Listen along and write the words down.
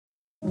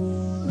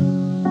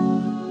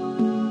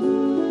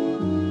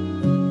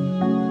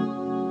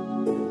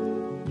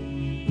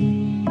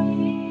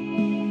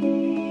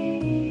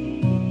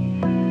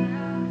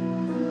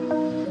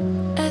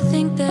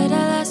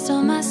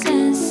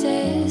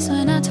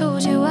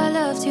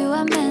loved you,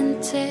 I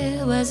meant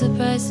it. Why's the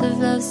price of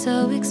love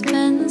so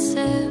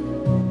expensive?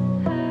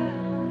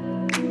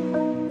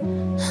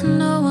 I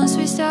know once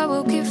we start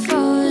we'll keep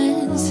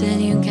falling.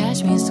 Said you can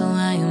catch me, so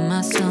I am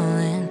my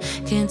stolen.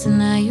 Can't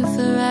deny you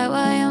feel right,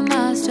 why am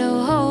I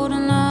still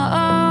holding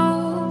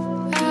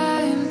on?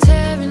 I'm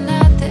tearing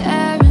at the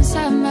air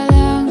inside my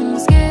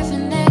lungs,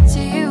 giving it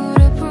to you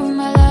to prove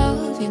my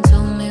love. You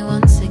told me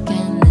once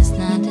again it's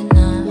not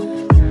enough,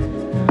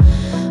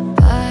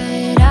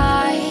 but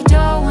I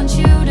don't want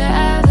you to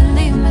ever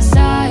leave my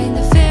side.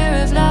 The fear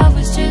of love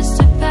was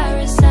just a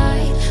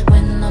parasite.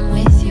 When I'm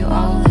with you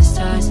all the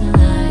stars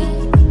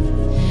align,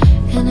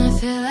 and I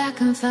feel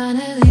like I'm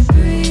finally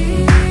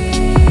breathing.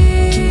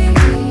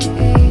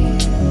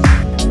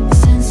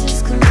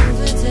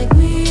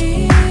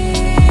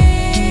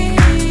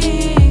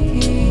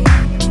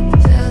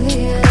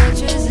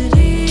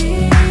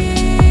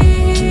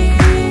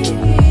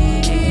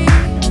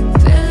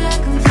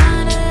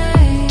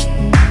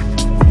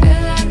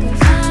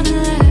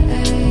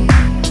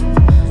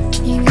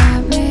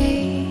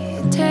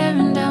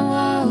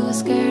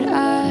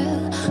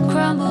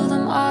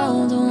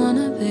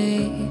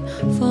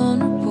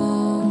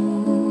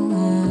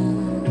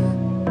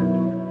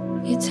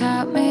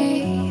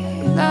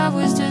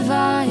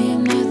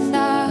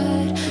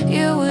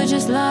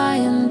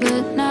 Lying,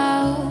 but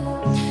now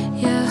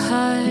your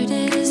heart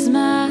is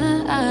mine,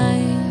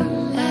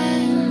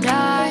 and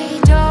I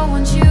don't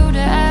want you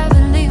to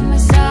ever leave my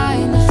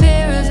side. The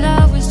fear of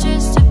love was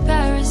just a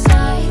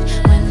parasite.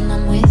 When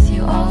I'm with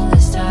you all the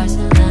stars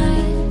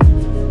align,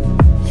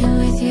 and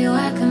with you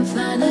I can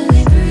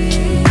finally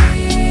breathe.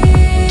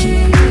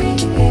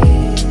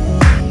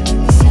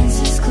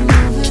 Senses come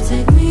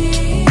overtake me.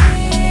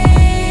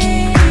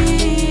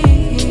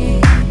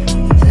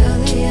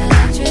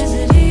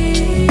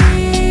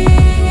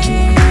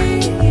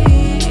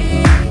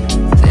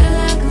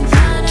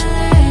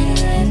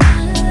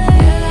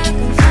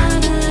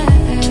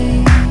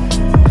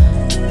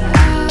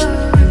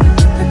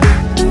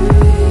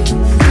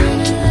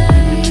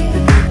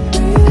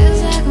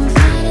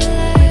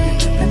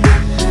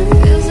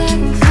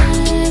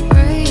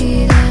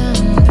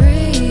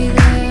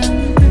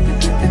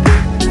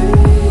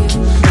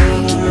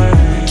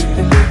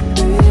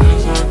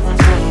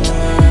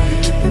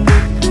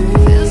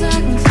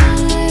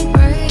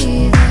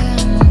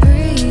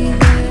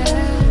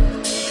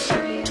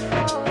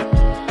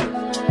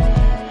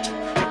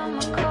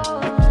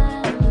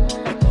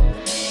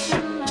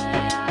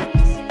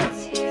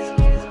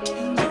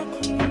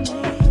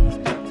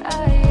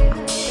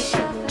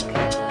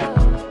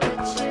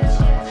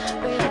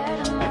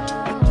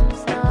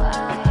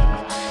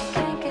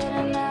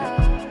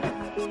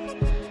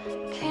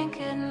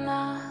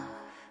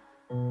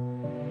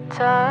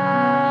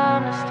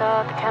 Time to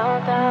start the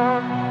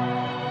countdown.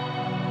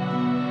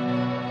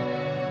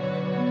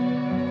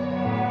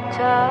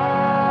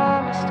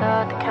 Time to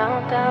start the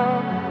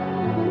countdown.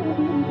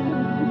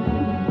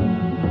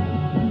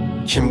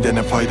 Kimde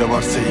ne fayda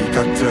varsa ilk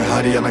aktı.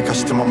 Her yana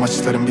kaçtım,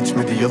 amaçlarım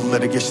bitmedi.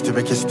 Yılları geçti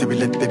ve kesti,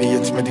 biletleri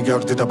yetmedi.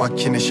 Gördü de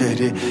bak yine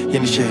şehri,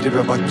 yeni şehri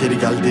ve bak geri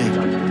geldi.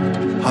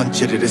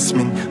 Hançeri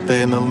resmin,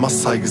 dayanılmaz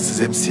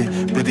saygısız emsi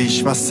ve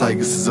değişmez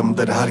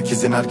saygısızımdır.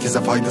 Herkesin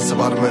herkese faydası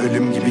var mı?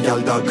 Ölüm gibi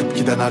geldi akıp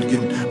giden her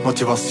gün.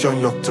 Motivasyon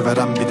yoktu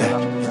veren bir de,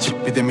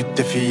 içip bir de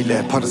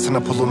müttefiyle. Parasına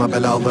puluna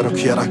belalar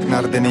okuyarak.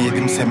 Nerede ne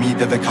yedimse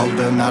midede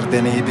kaldı,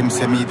 nerede ne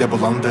yedimse mide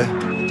bulandı.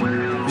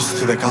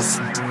 Üstü de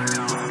kalsın.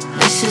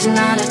 This is not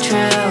a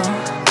drill.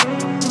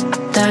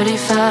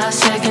 35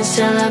 seconds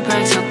till I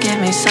break, so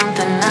give me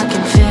something I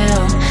can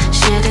feel.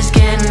 Shit is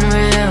getting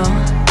real.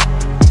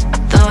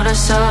 Thought I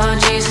saw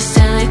Jesus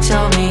and he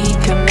told me he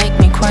could make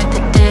me quite the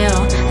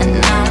deal.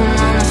 And now I'm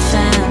on the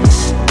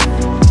fence.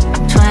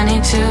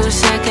 22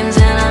 seconds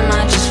and I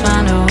might just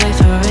find a way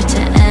for it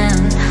to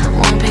end.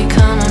 Won't be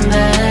coming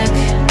back,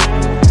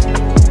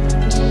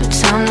 but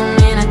time don't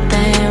mean a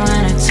thing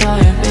when it's all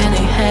you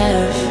really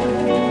have.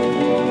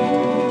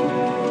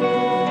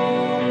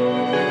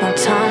 No,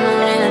 time don't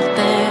mean a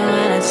thing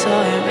when it's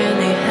all you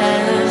really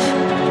have.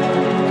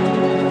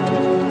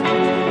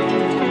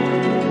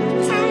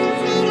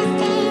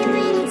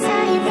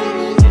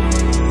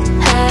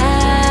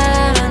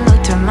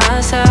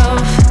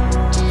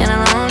 In a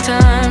long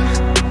time,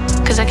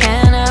 cause I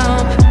can't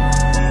help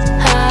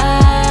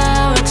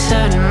how it's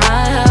hurting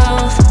my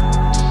health.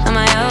 And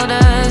my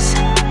elders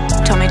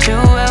told me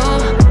too well,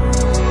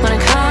 when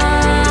it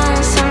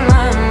comes to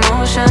my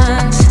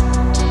emotions,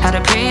 how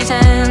to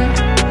pretend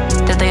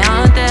that they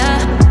aren't there.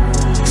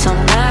 So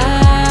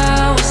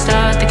now we'll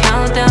start the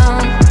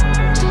countdown.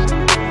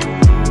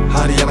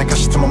 Her yana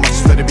kaçtım,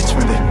 amaçları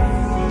bitmedi.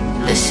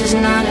 This is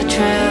not a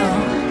drill.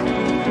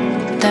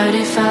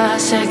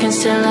 35 seconds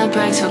till I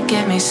break, so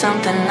give me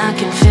something I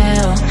can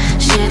feel.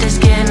 Shit is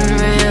getting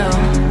real.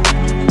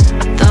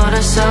 Thought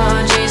I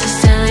saw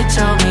Jesus till he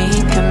told me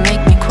he could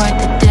make me quite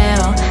the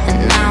deal.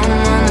 And now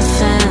I'm on the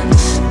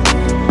fence.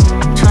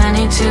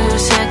 22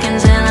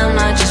 seconds and I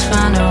might just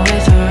find a way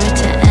for it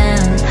to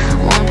end.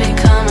 Won't be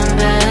coming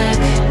back,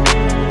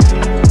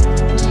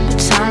 but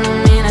time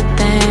don't mean a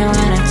thing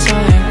when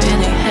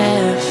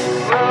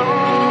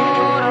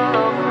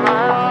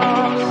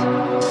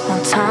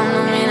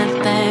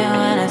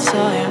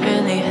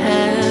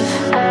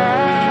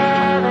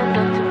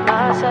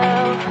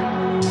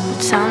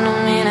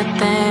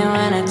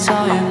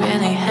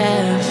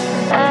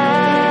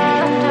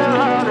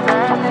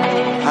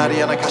Her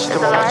yana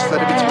kaçtım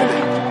amaçları bitmedi.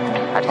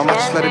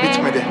 Amaçları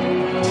bitmedi.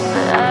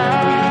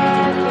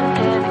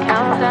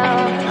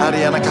 Her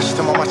yana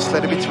kaçtım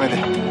amaçları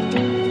bitmedi.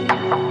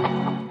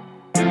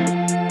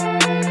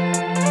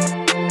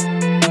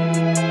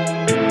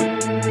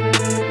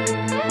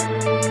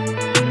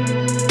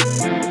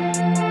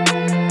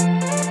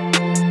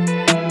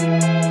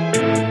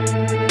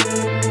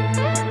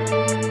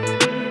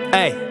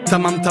 Hey,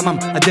 tamam,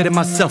 I did it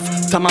myself.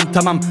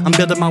 Tamam, I'm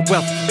building my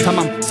wealth.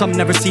 Tamam, some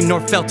never seen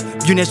nor felt.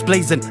 Güneş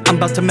blazing, I'm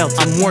about to melt.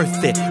 I'm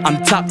worth it,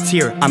 I'm top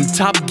tier. I'm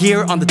top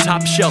gear on the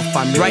top shelf.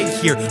 I'm right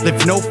here,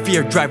 live no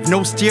fear. Drive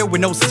no steer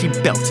with no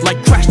seatbelt.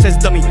 Like crash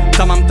test dummy.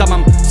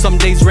 Tamam, some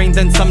days rain,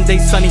 then some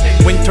days sunny.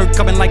 Winter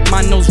coming like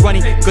my nose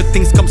runny. Good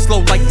things come slow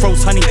like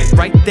froze honey.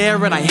 Right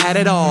there and I had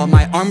it all.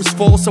 My arms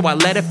full so I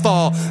let it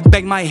fall.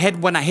 Bang my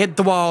head when I hit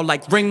the wall.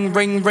 Like ring,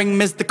 ring, ring,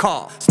 missed the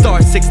call.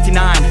 Star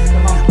 69,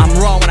 I'm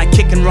raw when I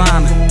kick and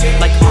rhyme.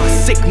 Like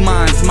sick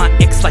minds, my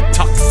ex like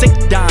toxic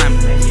dime.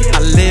 I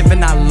live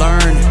and I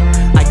learn,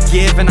 I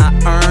give and I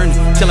earn.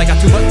 Till I got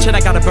too much and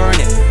I gotta burn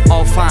it.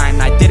 All fine,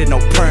 I did it, no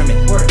permit.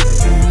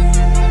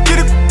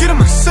 Get it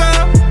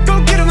myself, go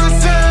get it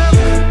myself.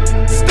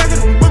 Stack it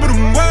and whip it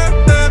and work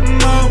that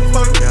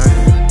motherfucker.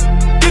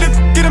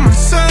 Get it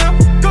myself,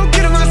 go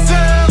get it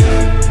myself.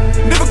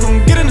 Never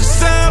gon' get in the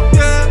cell,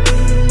 yeah.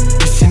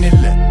 Bir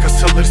sinirle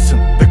kasılırsın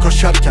ve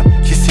koşarken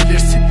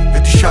kesilirsin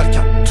ve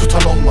düşerken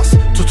tutan olmaz,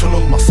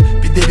 tutunulmaz.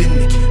 Bir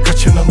derinlik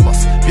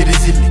kaçınılmaz, bir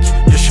rezillik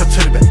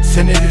yaşatır ve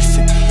sen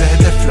erirsin. Ve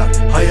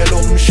hedefler hayal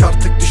olmuş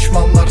artık,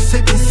 düşmanlar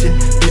sevinsin.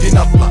 Bir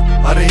inatla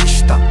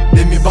arayışta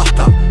ve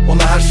mübahta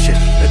ona her şey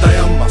ve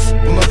dayanmaz.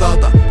 Buna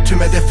dağda tüm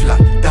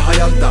hedefler de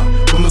hayalda,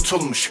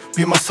 unutulmuş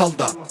bir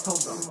masalda.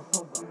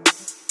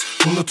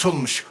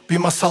 Unutulmuş bir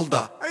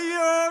masalda.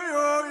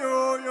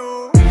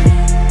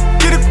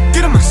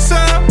 Get it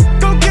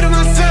myself, go get it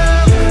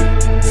myself.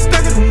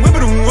 Stack it and whip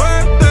it and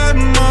work that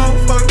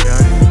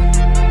motherfucker.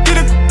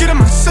 Get it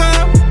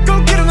myself,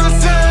 go get it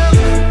myself.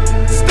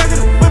 Stack it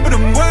and whip it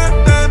and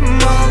work that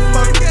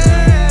motherfucker.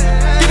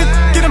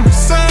 Get it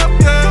myself,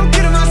 yeah. Go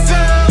get it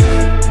myself.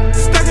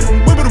 Stack it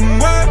and whip it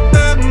and work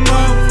that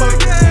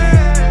motherfucker.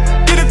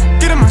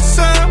 Get it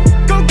myself,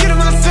 go get it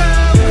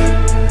myself.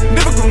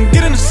 Never gon'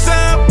 get in the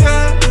cell,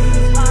 yeah.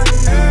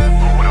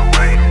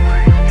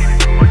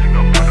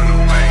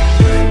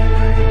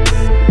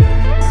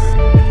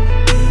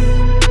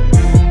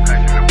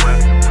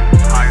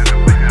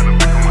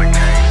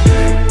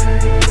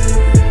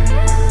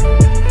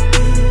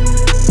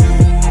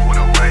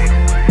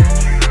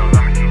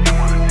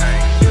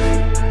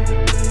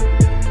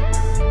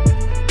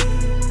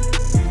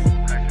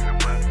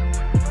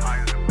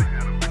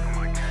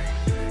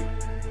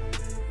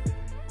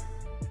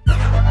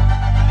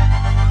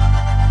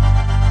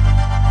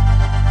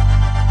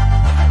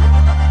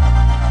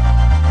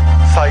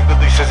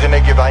 Saygı duy, sözüne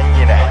güven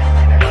yine.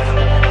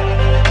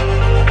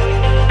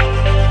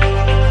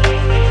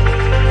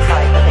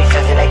 Saygı duy,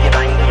 sözüne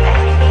güven yine.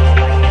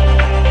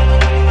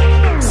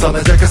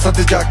 Sanacak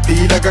satacak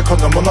değil aga,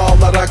 konumunu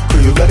alarak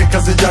kuyuları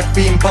kazacak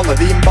bir impala.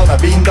 Diyeyim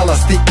bana bin dala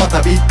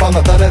stigmata, beat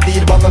bana dara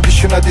değil bana,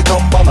 düşün hadi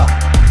ton bana.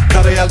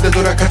 Karayelde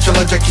durak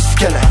açılacak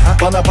iskele.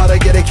 Bana para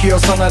gerekiyor,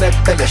 sana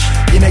rap beleş.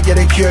 Yine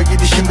gerekiyor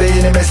gidişimde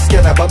yeni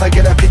meskene. Bana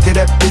grafiti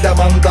rap bir de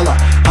mandala.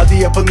 Hadi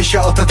yapın işi,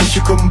 at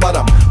atışı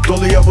kumbaram.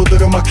 Doluya bu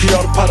durum,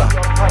 akıyor para.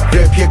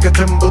 Rap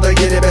yakıtım, bu da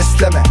geri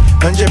besleme.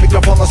 Önce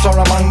mikrofona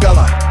sonra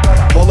mangala.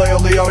 Olay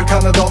oluyor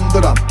kanı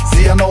donduran.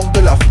 Ziyan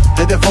oldu laf,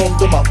 hedef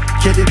oldu mal.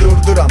 Keli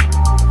durduran.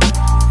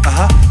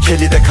 Aha,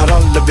 keli de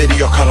kararlı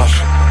veriyor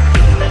karar.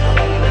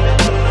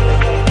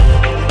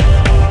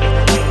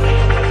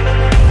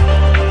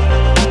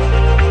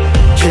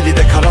 Keli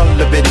de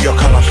kararlı veriyor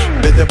karar.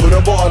 Ve de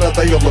bura bu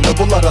arada, yolunu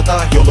bul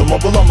arada.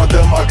 Yolumu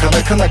bulamadım, akan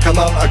akın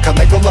akalan. Akan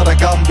egolar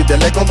agam, bir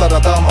de legolar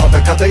adam.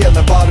 Adakada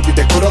yanı var, bir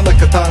de kural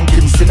akıtan.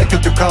 Kimisine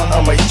kötü kan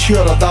ama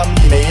içiyor adam.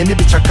 Yine yeni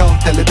bir çakal,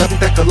 telede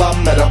bir takılan.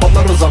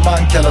 Merhabalar o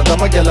zaman, kel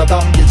adama gel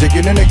adam. Gece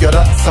gününü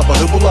gören,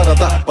 sabahı bul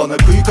arada. Bana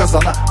kuyu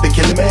kazana ve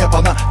kelime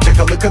yapana.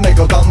 Çakalıkın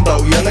egodan da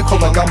uyanık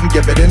ol agam.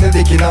 Geberene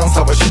dek inan,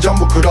 savaşacağım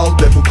bu kural.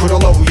 Ve bu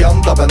kurala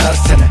uyan da ben her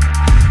sene.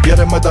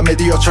 Yarımada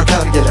mediyor çok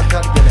ergele.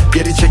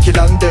 Geri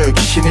çekilen de ök,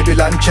 işini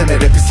bilen çene.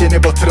 Rapi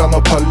seni batıran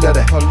o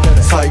pollere.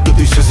 Saygı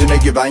duy, sözüne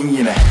güven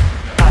yine.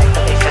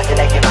 Saygı duy,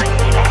 sözüne güven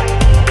yine.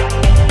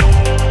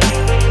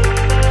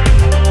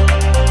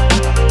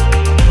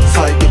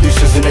 Saygı duy,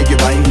 sözüne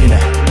güven yine.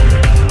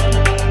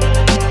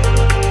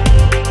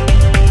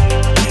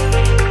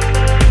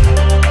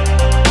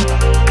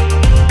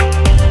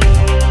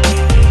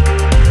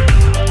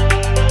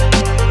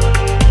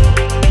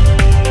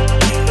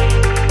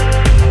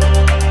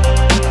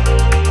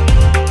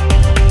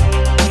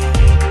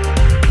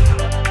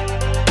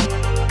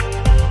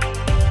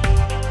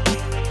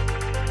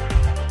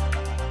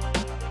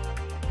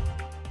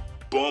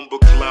 Bomba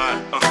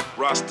Clyde,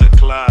 Rasta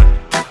Clyde.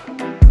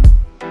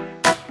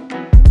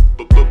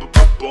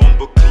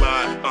 Bomba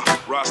Clyde,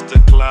 Rasta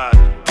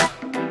Clyde.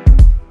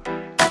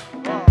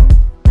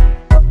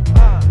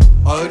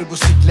 Ağır bu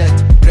siklet,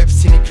 rap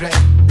sinik rap.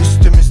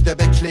 Üstümüzde önünüzde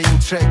bekleyin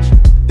track.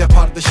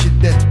 Deparda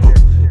şiddet bu,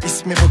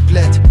 ismi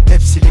buklet.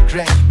 Hepsilik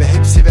renk ve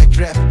hepsi vek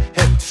rap.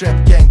 Hep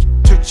trap gang,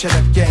 Türkçe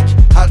rap gang.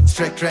 Her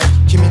track rank,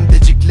 kiminde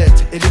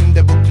ciklet.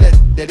 Elimde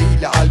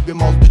bukletleriyle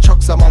albüm oldu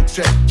çok zaman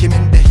trap.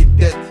 Kiminde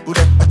hiddet, bu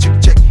rap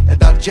açık çek.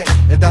 Eder cenk,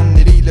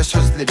 edenleriyle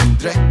sözlerim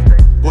direkt.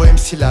 Bu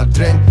MC'ler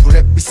drenk, bu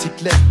rap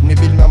bisiklet. Ne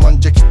bilmem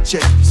anca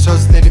gidecek.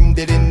 Sözlerim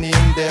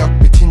derinliğinde yok,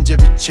 bitince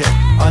bitecek.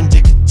 Anca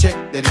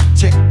gidecekler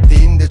içecek.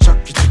 Deyinde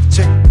çok küçük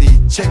çek.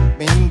 Değil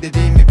çekmeyin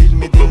dediğimi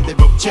bilmediğinde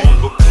bitecek.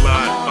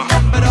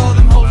 But all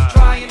them hoes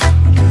trying.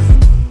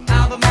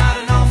 Album out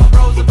and all my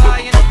bros are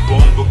buying.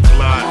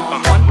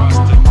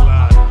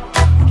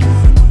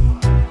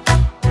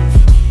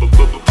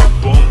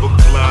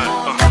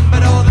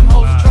 But all them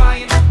hoes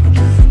trying.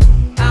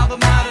 Album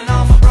out and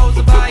all my bros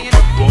are buying.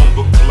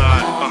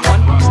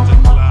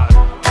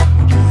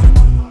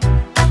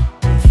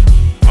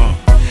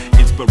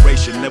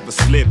 Inspiration never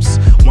slips.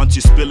 Once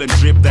you spill and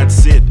drip,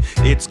 that's it.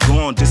 It's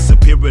gone,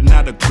 disappearing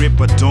out of grip.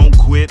 But don't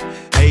quit.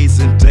 Haze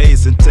and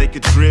days and take a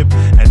trip.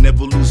 And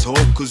never lose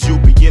hope, cause you'll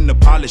be in the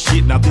pile of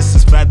shit. Now this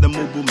is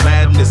fathomable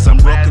madness. I'm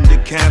rocking the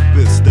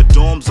campus. The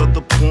dorms are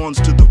the pawns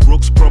to the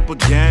Brooks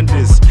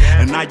propagandists.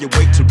 And now you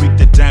wait to reap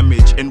the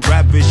damage. And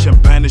ravish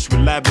and banish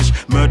with lavish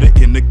murder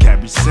in the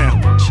cabbage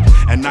sandwich.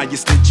 And now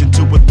you're snitching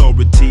to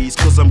authorities,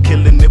 cause I'm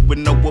killing it with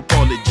no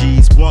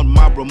apologies. Want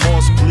my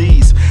remorse,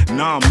 please?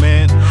 Nah,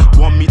 man.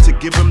 Want me to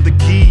give him the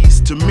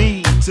keys to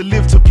me, to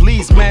live to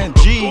please, man,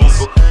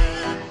 jeez.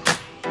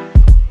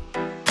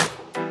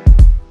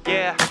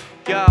 Yeah,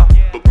 yo,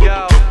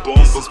 yo.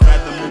 This is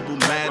fathomable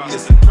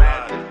madness.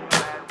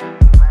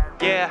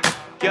 Yeah,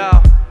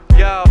 yo,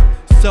 yo.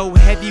 So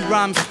heavy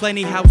rhymes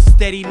plenty, how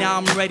steady, now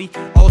I'm ready.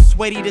 All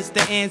sweaty, this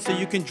the answer,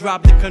 you can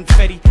drop the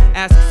confetti.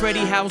 Ask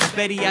Freddie how's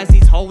Betty as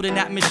he's holding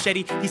that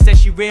machete. He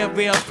says she real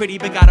pretty,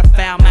 but got a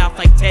foul mouth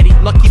like Teddy.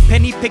 Lucky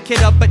Penny pick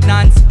it up, but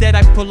nah, instead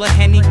I pull a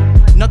Henny.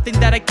 Nothing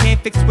that I can't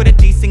fix with a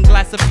decent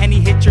glass of Henny.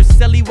 Hit your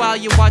silly while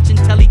you're watching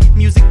telly.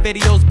 Music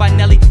videos by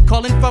Nelly.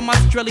 Calling from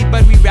Australia,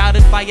 but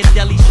rerouted by a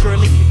deli,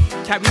 surely.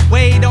 Carry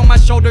weight on my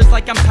shoulders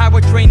like I'm power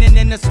training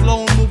in a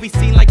slow movie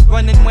scene, like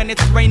running when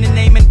it's raining,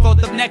 aiming for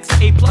the next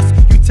A+.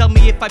 You tell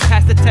me if I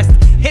pass the test.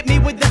 Hit me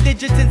with the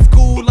digits in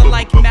school, or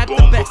like math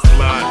the best.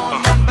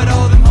 But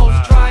all them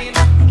hoes trying.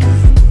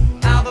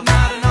 Album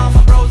out and all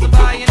my bros are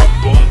buying.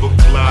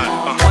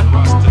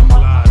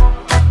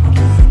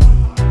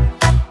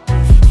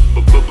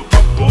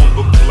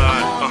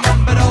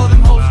 But all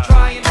them hoes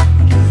trying.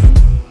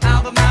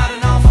 Album out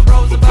and all my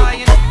bros are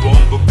buying.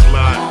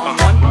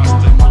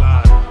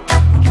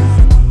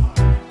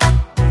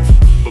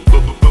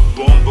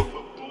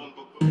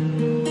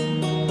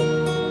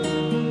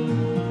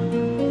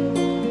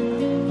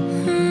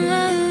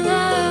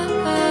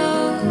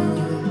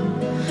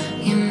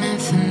 You're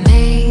meant for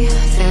me,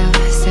 feel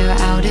so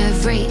out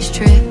of reach.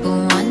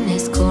 Triple one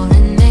is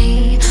calling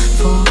me,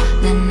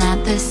 falling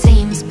at the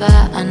seams, but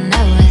I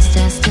know it's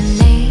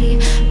destiny.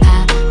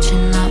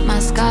 Patching up my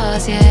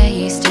scars, yeah,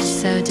 you stitch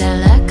so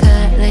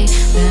delicately.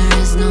 There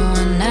is no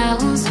one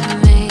else for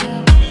me.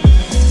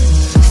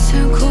 So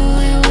call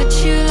it what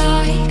you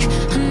like,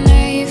 I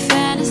know you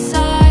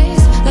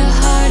fantasize. The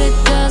heart it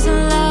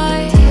doesn't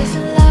lie,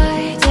 doesn't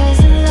lie,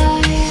 doesn't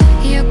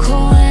lie. You're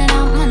calling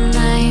out my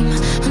name,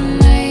 I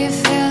know you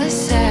feel the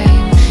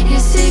same. Your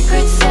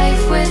secret's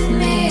safe with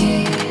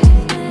me.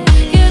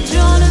 You're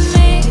drawn to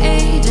me,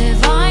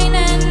 divine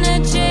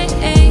energy.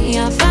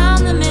 I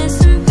found the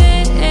missing piece.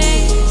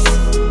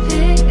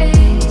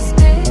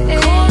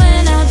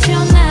 Calling out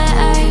your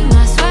name, I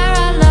swear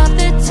I love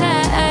the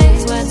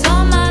taste. Words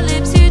on my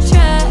lips you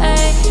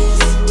trace,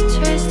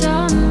 traced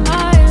on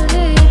my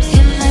lips.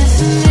 You're meant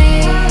for me,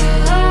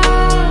 oh,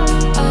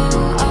 oh,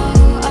 oh,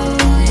 oh.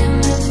 You're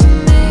meant for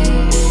me,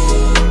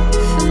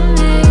 for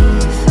me,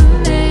 for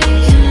me.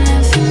 You're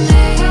meant for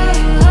me,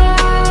 oh,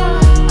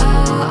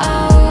 oh,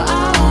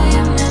 oh.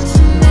 You're meant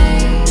for me,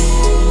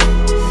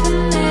 for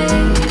me.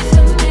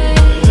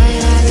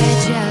 But I get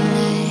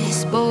jealous,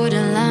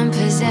 borderline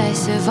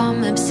possessive.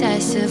 I'm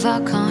obsessive, I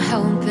can't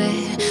help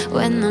it.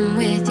 When I'm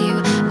with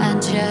you, I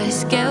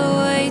just get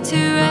way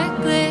too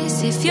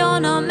reckless. If you're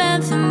not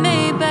meant for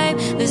me, babe,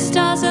 the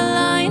stars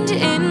aligned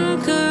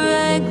incorrectly.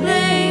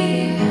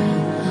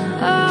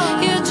 Oh,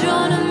 you're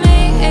drawn to me,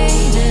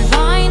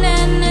 divine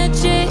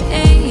energy.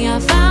 I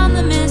found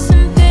the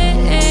missing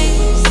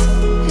piece.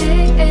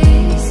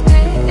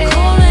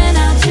 Calling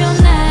out your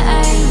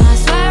name, I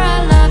swear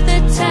I love the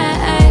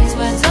taste.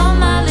 Words on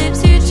my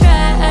lips you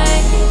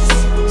trace,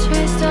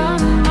 traced on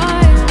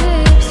my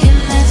lips. You're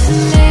meant for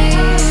me,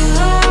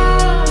 oh,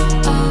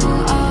 oh,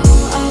 oh,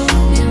 oh.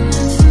 You're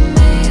meant for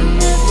me,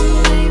 for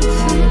me,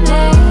 for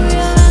me.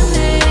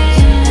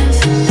 You're meant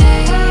for me,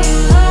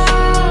 oh,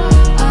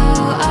 oh,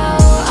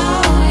 oh,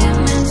 oh. You're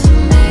meant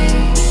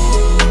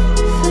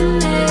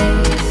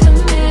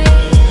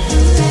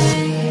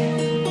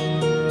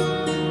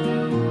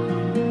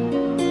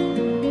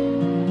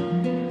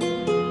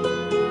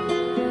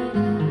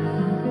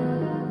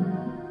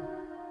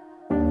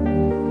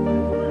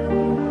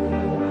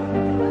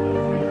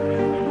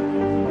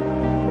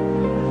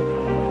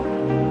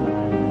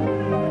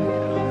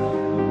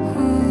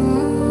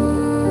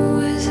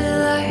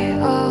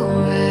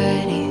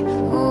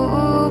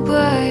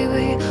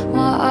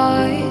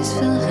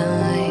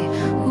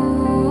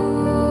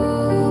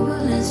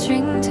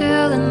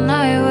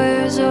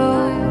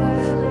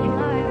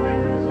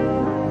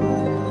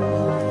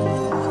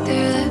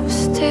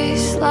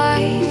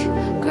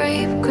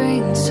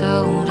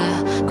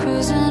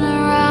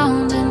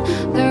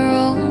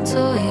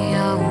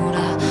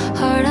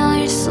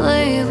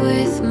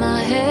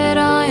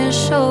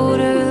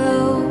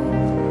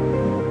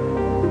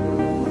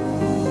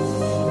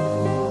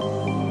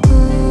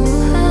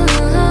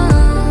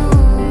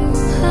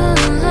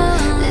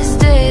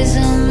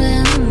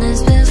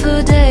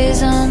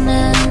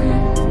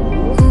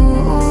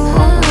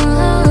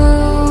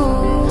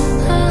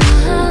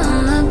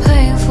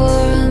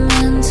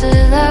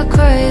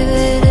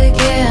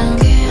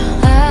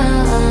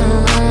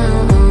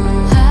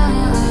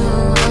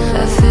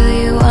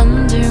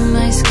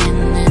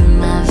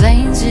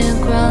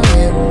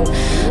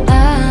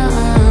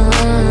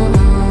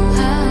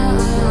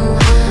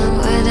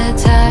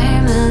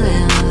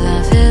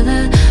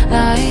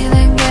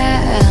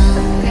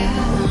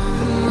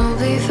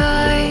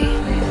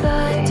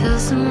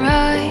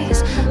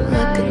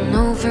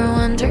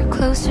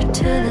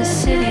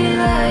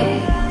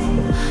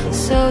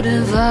so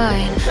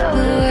divine. The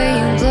way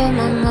you blow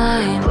my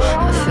mind, I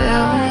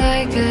feel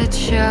like a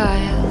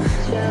child.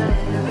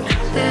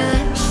 Their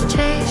lips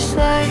taste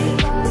like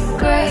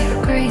grape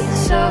green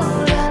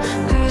soda,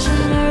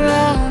 cruising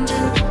around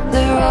in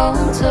their own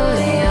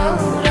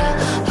Toyota.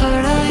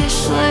 Heart on your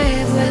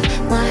sleeve with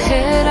my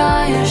head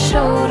on your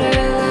shoulder.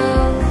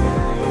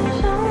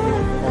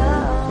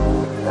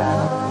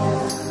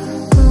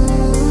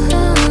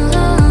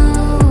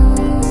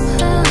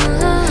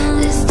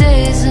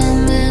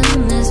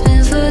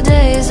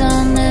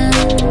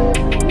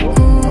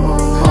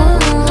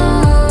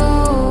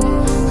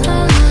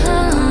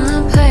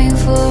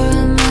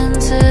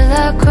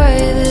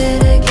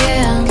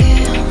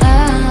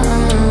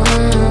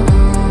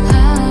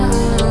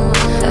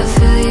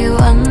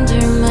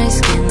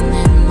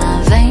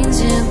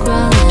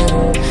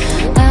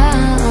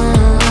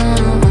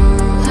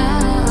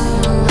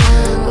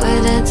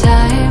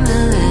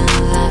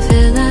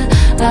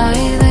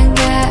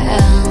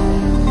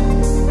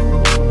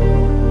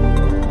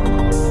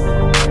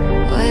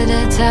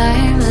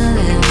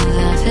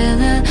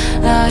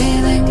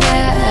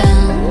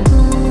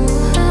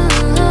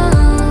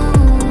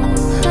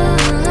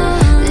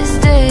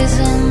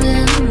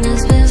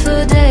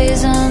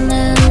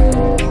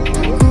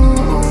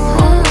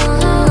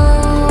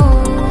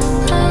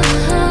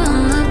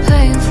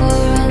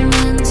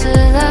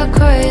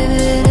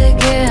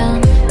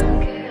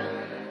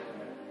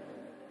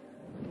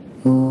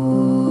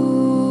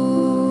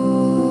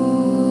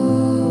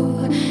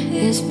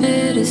 It's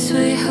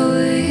bittersweet how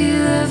we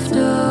left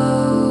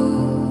off.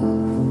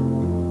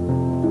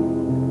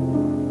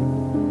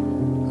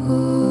 Ooh,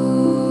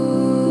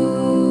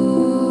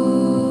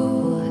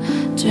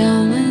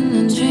 drowning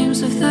in dreams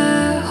of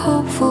the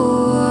hopeful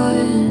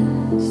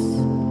ones.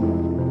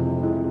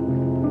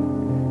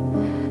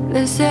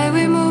 They say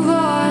we move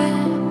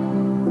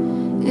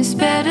on. It's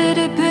better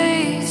to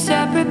be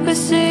separate but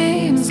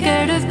same,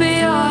 scared of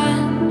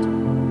beyond.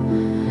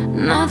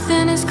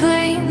 Nothing is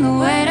clean, the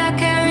weight I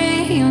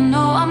carry, you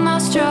know I'm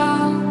not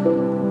strong.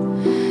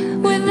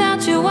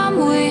 Without you I'm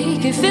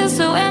weak, it feels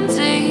so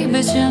empty,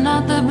 but you're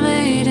not the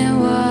bleeding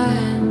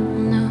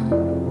one, no.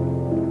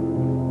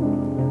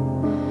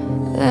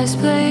 Let's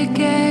play a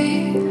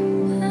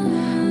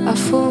game. I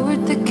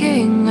forward the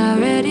king, I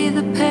ready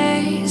the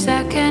pace.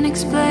 I can't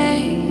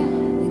explain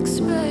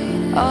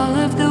all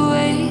of the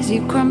ways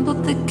you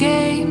crumbled the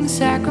game,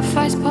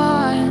 sacrifice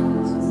pawns.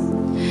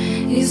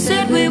 You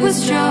said we were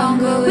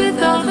stronger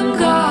with all them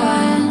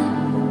gone.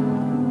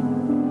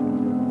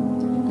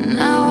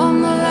 Now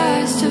I'm the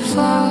last to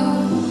fall.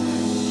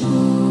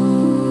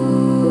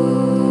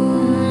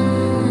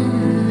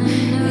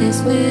 It's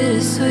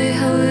bittersweet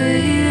how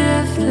we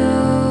left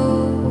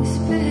off.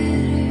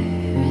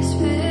 It's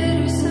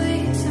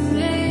bittersweet to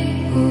me.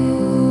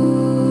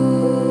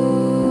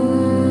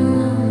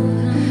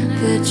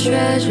 The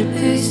treasured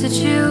piece that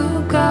you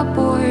got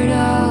bored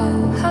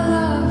of. I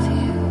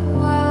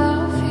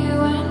love you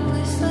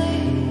endlessly.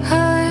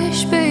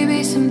 Hush,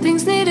 baby, some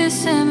things need to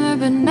simmer,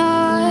 but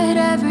not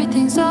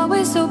everything's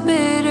always so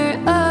bitter.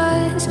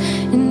 Us,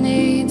 it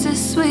needs a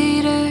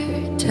sweeter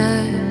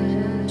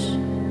touch.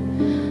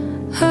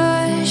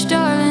 Hush,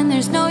 darling,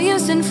 there's no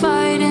use in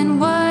fighting.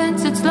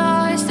 Once it's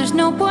lost, there's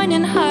no point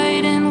in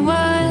hiding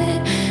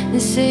what the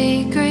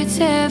secrets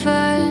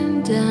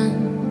haven't done.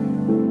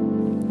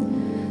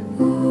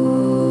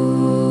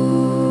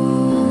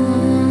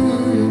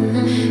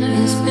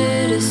 It's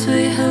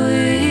bittersweet how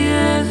we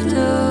left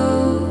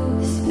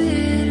off. It's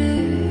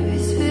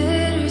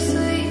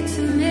bittersweet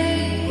to me.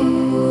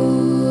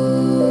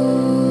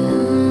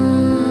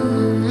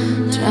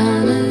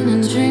 Drowning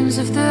in dreams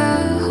of the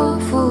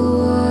hopeful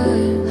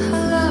one. I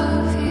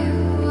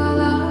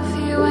love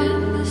you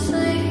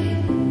endlessly.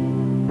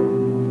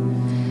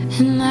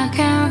 And I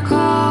can't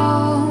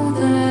recall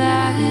the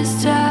last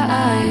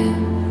time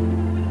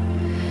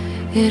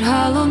it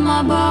hollowed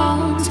my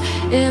bones,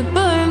 it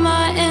burned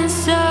my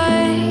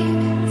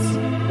insides.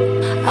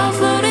 I'll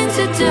float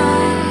into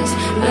dust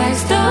like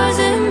stars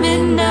at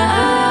midnight.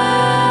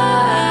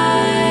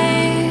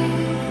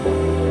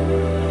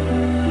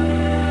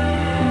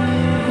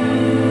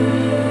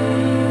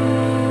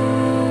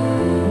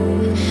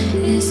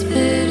 It's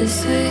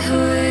bittersweet how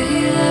we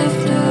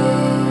left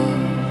off.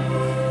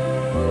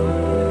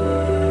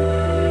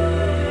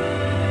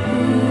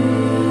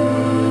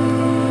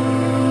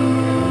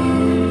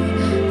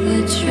 The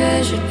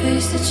treasured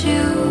piece that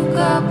you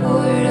got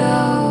bored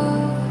of.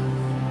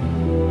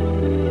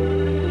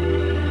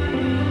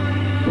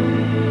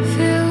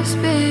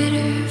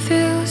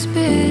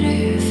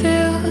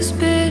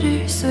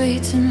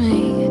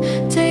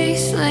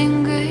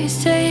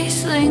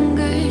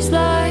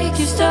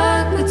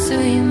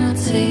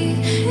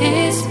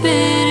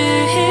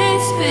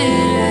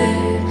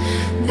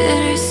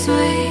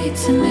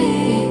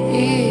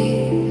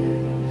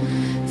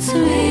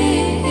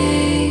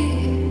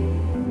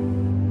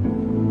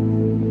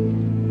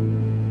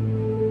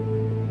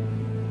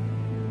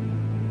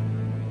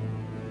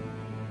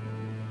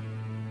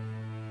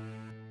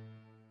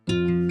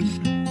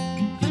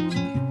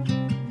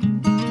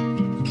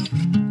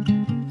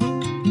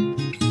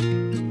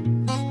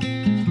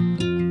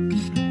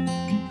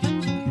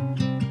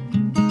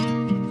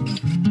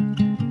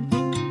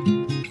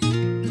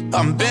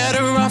 I'm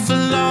better off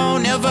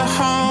alone, never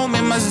home,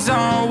 in my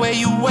zone. Where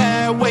you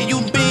at, where you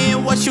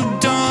been, what you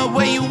done,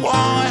 where you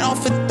on,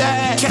 off of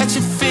that.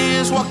 Catching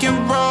fears, walking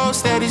roads,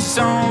 steady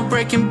zone.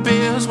 Breaking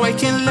bills,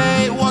 waking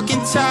late,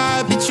 walking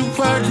tired. Bitch, you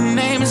heard the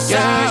name is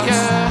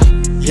yeah.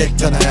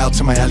 Yekten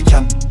hayatıma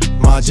yelken,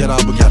 macera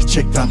bu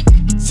gerçekten.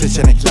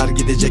 Seçenekler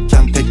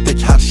gidecekken, tek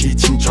tek her şey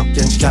için çok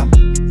gençken.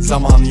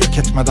 Zamanı yok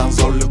etmeden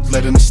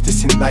zorlukların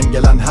üstesinden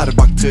gelen, her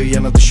baktığı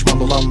yana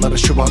düşman olanlara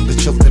şu vardı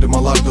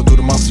çıldırmalarda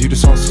durmaz. Yürü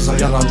sonsuza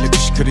yararlı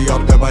kışkırıyor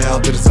ve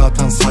bayağıdır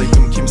zaten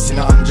saygım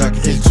kimsine,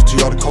 ancak el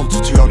tutuyor kol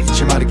tutuyor.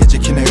 İçim her gece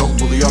kine yol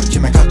buluyor,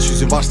 kime kaç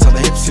yüzü varsa da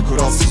hepsi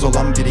kuralsız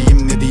olan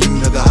biriyim. Ne diyeyim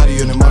ne de her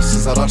yönüm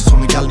arsız, arar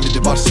sonu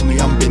gelmedi varsın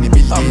uyan beni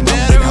bildiğin an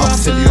beni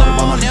hapsediyor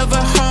bana.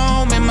 Never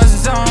home, in my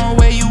zone.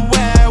 Where you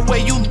at,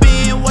 where you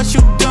been, what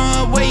you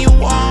done, where you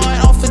on,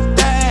 off of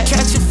that.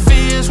 Catching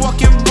fears,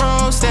 walking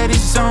roads, steady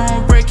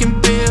zone.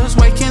 Breaking bills,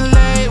 waking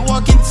late,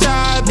 walking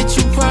tired. Bitch,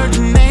 you heard the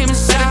name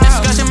inside.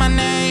 Discussion my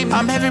name,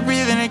 I'm heavy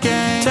breathing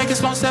again. Take a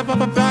small step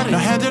up about it, no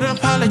hand to the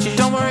apology.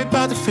 Don't worry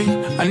about the fee,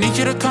 I need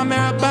you to come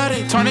here about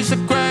it. Tarnish the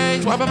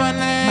grades, wipe out my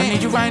name. I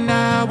need you right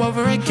now,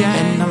 over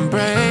again. And I'm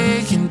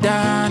breaking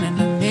down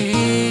and I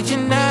need you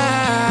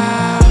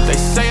now. They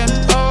say an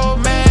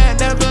old man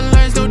never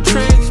learns new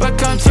tricks, but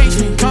come teach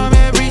me, come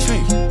and reach me.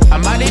 I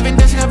might even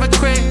discover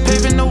quick,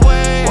 paving the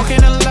way,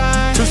 walking the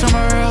line to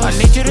somewhere else. I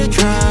need you to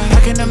try,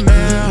 back in the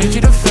mail, need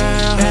you to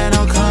fail, and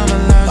I'll come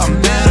alive.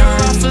 I'm better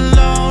off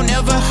alone,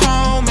 never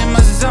home, in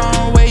my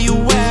zone. Where you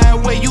at,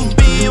 where you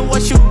been,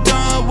 what you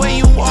done, where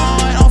you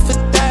on, off of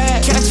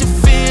that. Catching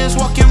fears,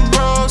 walking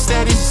roads,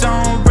 steady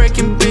zone.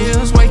 Breaking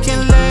bills,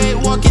 waking late,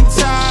 walking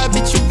tired.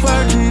 Bitch, you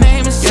heard the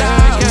name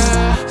inside.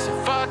 So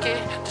fuck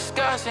it,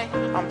 disgusting,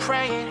 I'm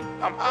praying,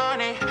 I'm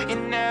on it.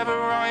 You're never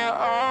on your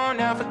own,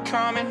 never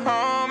coming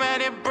home.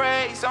 And it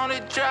breaks on the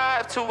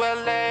drive to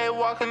LA,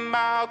 walking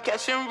mile,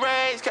 catching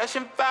rays,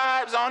 catching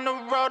vibes on the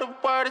road to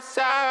word is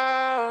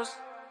ours.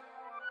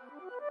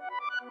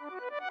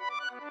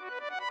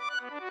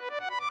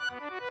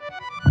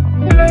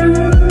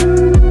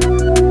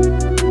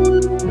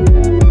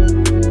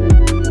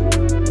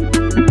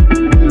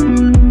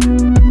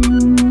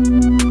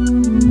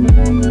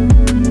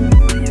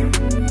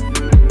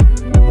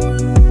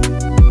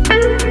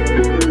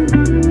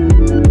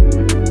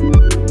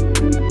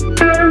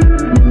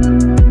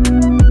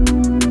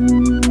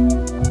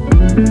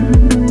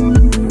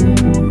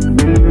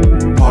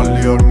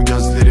 Parlıyor mu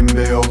gözlerim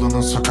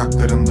Beyoğlu'nun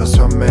sokaklarında,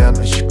 sönmeyen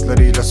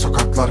ışıklarıyla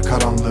sokaklar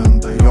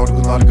karanlığında.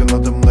 Yorgun argın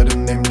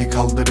adımların nemli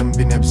kaldırım,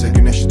 bir nebze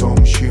güneş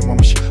doğmuş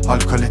uyumamış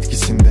alkol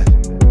etkisinde.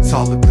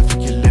 Sağlıklı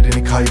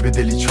fikirlerini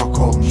kaybedeli çok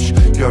olmuş,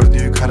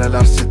 gördüğü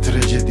karelerse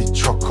trajedi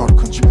çok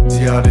korkunç.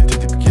 Ziyaret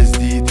edip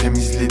gezdiği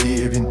temizlediği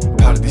evin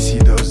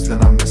perdesiydi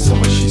özlenen ve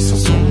savaşıysa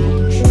son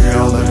bulmuş.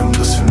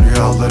 Rüyalarımdasın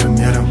rüyalarım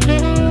yarım,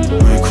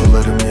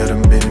 uykularım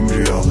yarım benim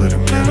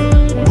rüyalarım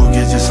yarım. Bu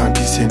gece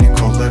sanki senin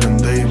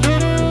kollarındayım,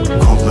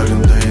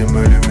 kollarındayım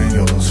ölümün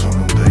yolun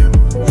sonundayım.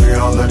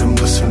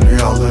 Rüyalarımdasın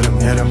rüyalarım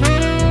yarım,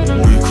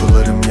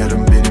 uykularım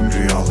yarım benim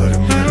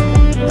rüyalarım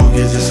yarım. Bu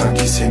gece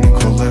sanki senin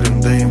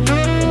kollarındayım,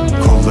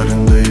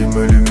 kollarındayım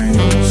ölümün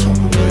yolun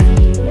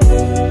sonundayım.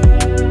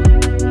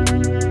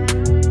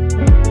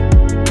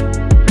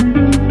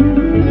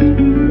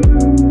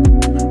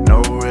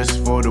 No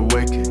rest for the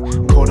wicked.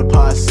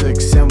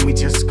 6:15 and we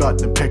just got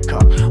the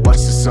pickup.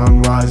 Watch the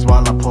sunrise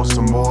while I pour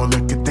some more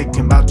liquor.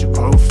 Thinking about your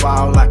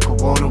profile like a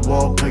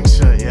wall-to-wall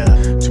picture,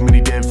 yeah. Too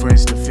many dead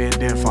friends to fear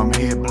death, I'm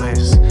here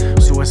blessed.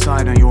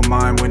 Suicide on your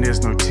mind when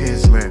there's no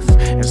tears left.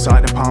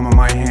 Inside the palm of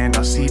my hand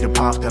I see the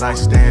path that I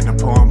stand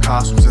upon.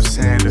 Castles of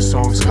sand, the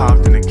songs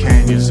carved in the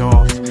canyons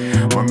off.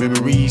 My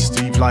memories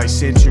deep like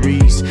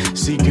centuries,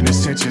 seeking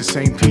ascension.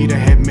 St. Peter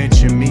had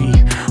mentioned me.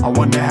 I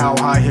wonder how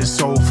high his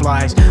soul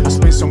flies. I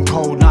spent some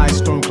cold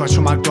nights, don't clutch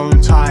on my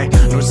bone tie.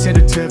 No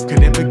sedative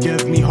could ever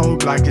give me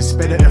hope, like it's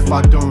better if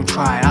I don't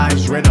try.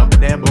 Eyes red up,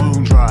 they're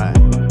bone dry.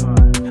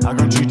 I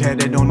got you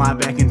tatted on my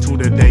back until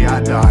the day I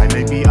die.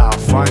 Maybe I'll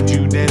find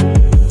you then.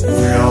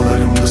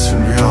 Rüyalarımdasın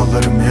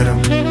rüyalarım yarım,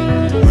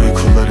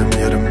 uykularım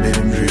yarım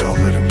benim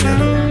rüyalarım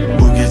yarım.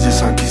 Bu gece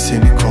sanki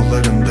senin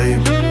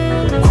kollarındayım,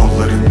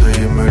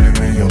 kollarındayım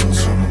ölümün yolun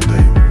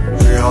sonundayım.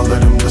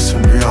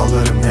 Rüyalarımdasın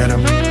rüyalarım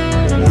yarım,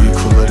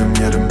 uykularım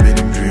yarım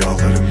benim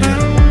rüyalarım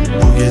yarım.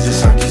 Bu gece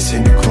sanki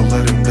senin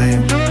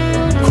kollarındayım,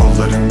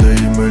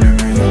 kollarındayım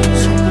ölümün yolun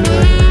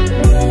sonundayım.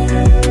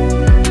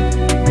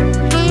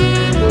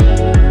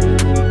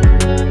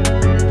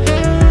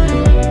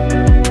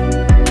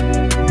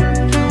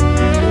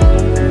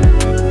 'Cause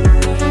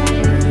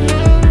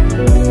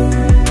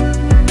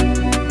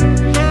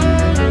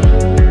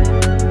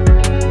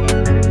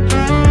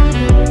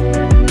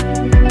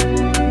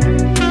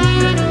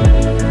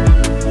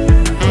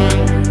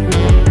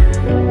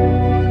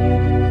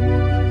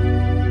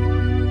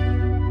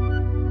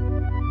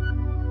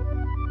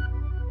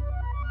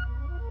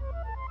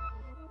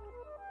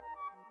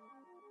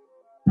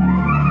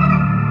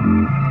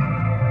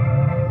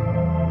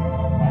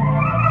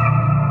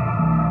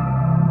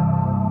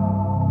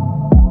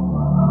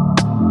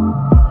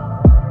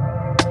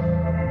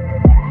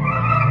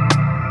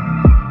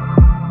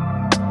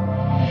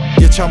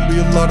Geçen bu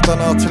yıllardan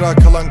hatıra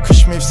kalan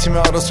kış mevsimi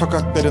ara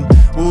sokakların.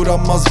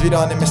 Uğranmaz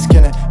virane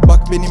meskene,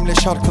 bak benimle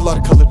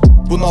şarkılar kalır.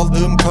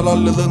 Bunaldığım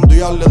kararlılığın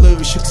duyarlılığı,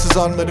 ışıksız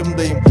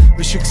anlarımdayım.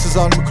 Işık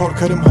sızar mı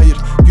korkarım, hayır.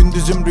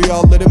 Gündüzüm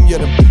rüyalarım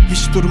yarım.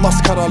 Hiç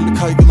durmaz kararlı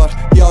kaygılar,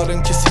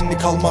 yarın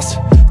kesinlik almaz.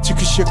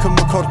 Çıkış yakın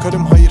mı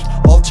korkarım, hayır.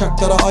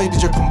 Alçaklara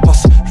ayrıca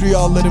kumpas.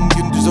 Rüyalarım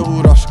gündüze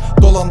uğrar,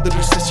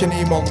 dolandırır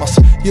seçeneğim olmaz.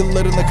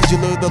 Yılların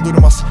akıcılığı da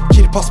durmaz,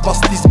 kirpas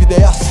bas diz bir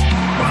de yaz.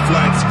 My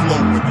flag's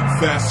glowing and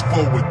fast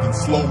forward in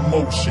slow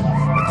motion.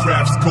 My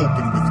craft's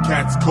coping with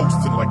cats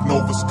coasting like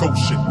Nova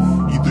Scotian.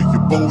 Either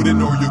you're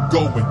boating or you're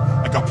going.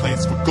 I got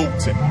plans for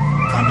goating.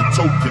 Kinda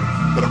token,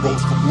 but I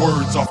rose from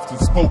words often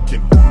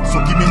spoken. So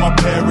give me my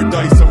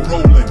paradise, I'm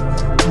rolling.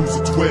 2s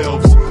or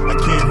 12s, I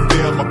can't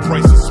fail. My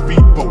price is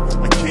speedboat,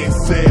 I can't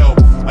sail.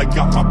 I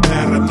got my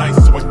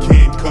paradise, so I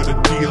can't cut a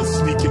deal.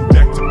 Sneaking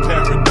back to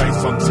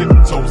paradise on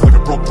tiptoes like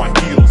I broke my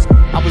heels.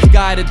 I was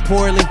guided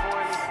poorly,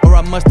 or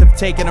I must have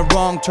taken a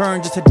wrong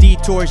turn, just a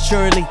detour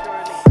surely.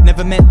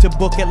 Never meant to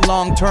book it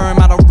long term.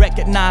 I don't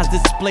recognize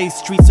this place.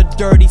 Streets are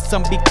dirty,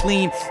 some be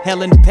clean.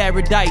 Hell and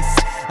paradise,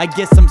 I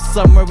guess I'm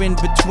somewhere in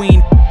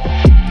between.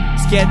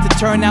 Scared to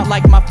turn out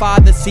like my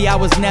father. See, I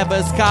was never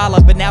a scholar,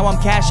 but now I'm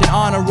cashing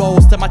honor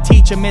rolls to my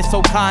teacher, Miss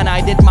O'Connor.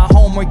 I did my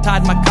homework,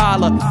 tied my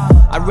collar.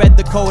 I read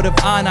the code of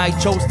honor. I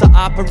chose to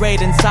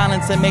operate in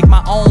silence and make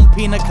my own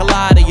pina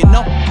colada, you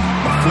know?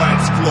 My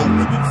flag's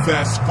glowing and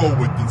fast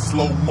forward in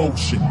slow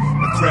motion.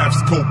 My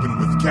craft's coping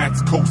with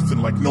cats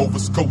coasting like Nova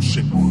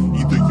Scotian.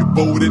 Either you're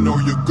boating or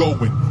you're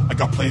going. I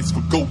got plans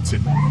for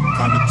goating.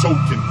 Kinda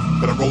token,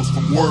 but I rose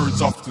from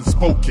words often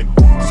spoken.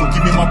 So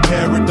give me my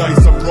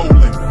paradise, I'm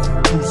rolling.